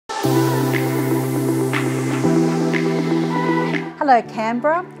Hello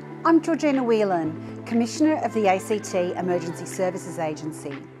Canberra, I'm Georgina Whelan, Commissioner of the ACT Emergency Services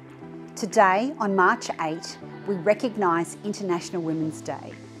Agency. Today, on March 8, we recognise International Women's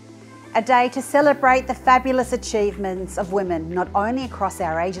Day. A day to celebrate the fabulous achievements of women not only across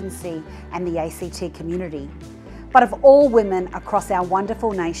our agency and the ACT community, but of all women across our wonderful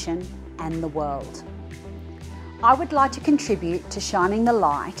nation and the world. I would like to contribute to shining the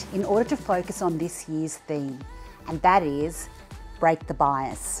light in order to focus on this year's theme, and that is break the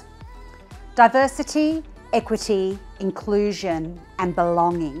bias. Diversity, equity, inclusion and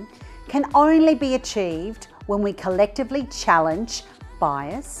belonging can only be achieved when we collectively challenge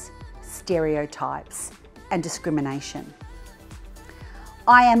bias, stereotypes and discrimination.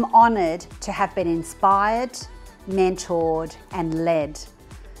 I am honoured to have been inspired, mentored and led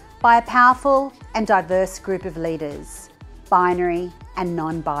by a powerful and diverse group of leaders, binary and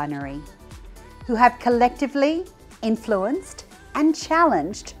non-binary, who have collectively influenced and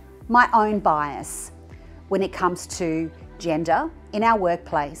challenged my own bias when it comes to gender in our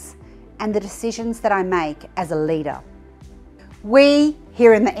workplace and the decisions that I make as a leader. We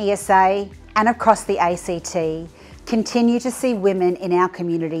here in the ESA and across the ACT continue to see women in our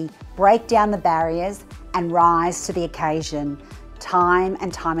community break down the barriers and rise to the occasion time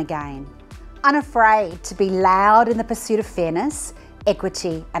and time again, unafraid to be loud in the pursuit of fairness,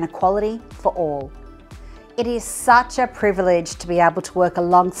 equity and equality for all. It is such a privilege to be able to work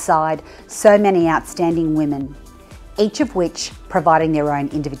alongside so many outstanding women, each of which providing their own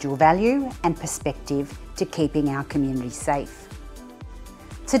individual value and perspective to keeping our community safe.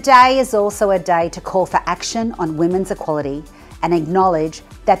 Today is also a day to call for action on women's equality and acknowledge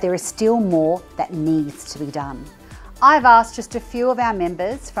that there is still more that needs to be done. I've asked just a few of our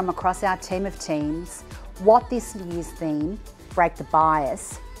members from across our team of teams what this year's theme, Break the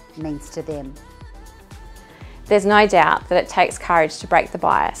Bias, means to them. There's no doubt that it takes courage to break the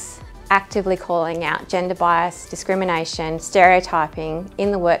bias. Actively calling out gender bias, discrimination, stereotyping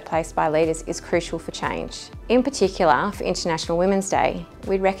in the workplace by leaders is crucial for change. In particular, for International Women's Day,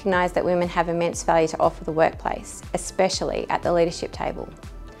 we recognise that women have immense value to offer the workplace, especially at the leadership table.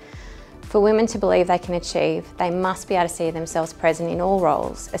 For women to believe they can achieve, they must be able to see themselves present in all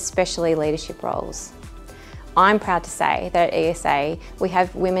roles, especially leadership roles. I'm proud to say that at ESA, we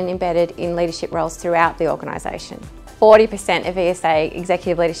have women embedded in leadership roles throughout the organisation. 40% of ESA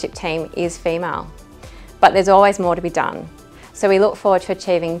executive leadership team is female, but there's always more to be done. So we look forward to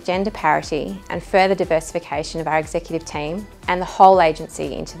achieving gender parity and further diversification of our executive team and the whole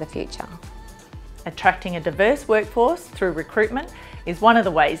agency into the future. Attracting a diverse workforce through recruitment is one of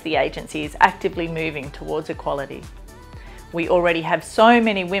the ways the agency is actively moving towards equality. We already have so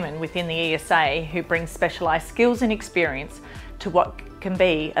many women within the ESA who bring specialised skills and experience to what can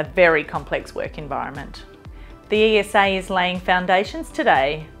be a very complex work environment. The ESA is laying foundations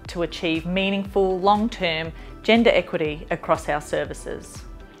today to achieve meaningful, long-term gender equity across our services.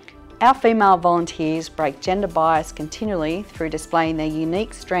 Our female volunteers break gender bias continually through displaying their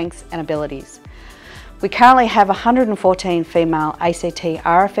unique strengths and abilities. We currently have 114 female ACT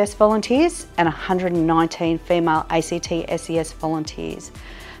RFS volunteers and 119 female ACT SES volunteers.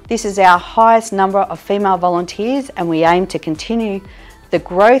 This is our highest number of female volunteers and we aim to continue the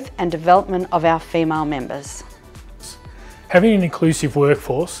growth and development of our female members. Having an inclusive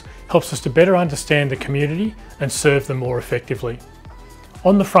workforce helps us to better understand the community and serve them more effectively.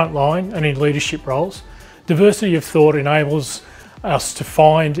 On the front line and in leadership roles, diversity of thought enables us to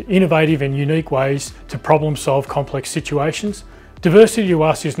find innovative and unique ways to problem solve complex situations. Diversity to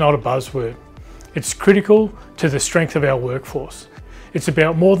us is not a buzzword. It's critical to the strength of our workforce. It's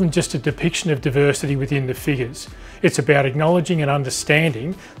about more than just a depiction of diversity within the figures. It's about acknowledging and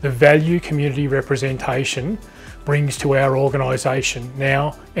understanding the value community representation brings to our organisation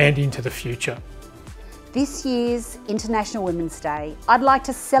now and into the future. This year's International Women's Day, I'd like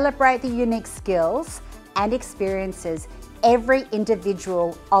to celebrate the unique skills and experiences every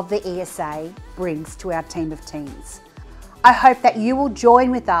individual of the ESA brings to our team of teams. I hope that you will join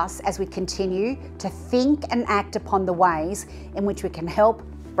with us as we continue to think and act upon the ways in which we can help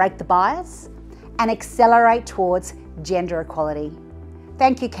break the bias and accelerate towards gender equality.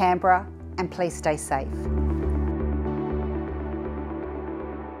 Thank you, Canberra, and please stay safe.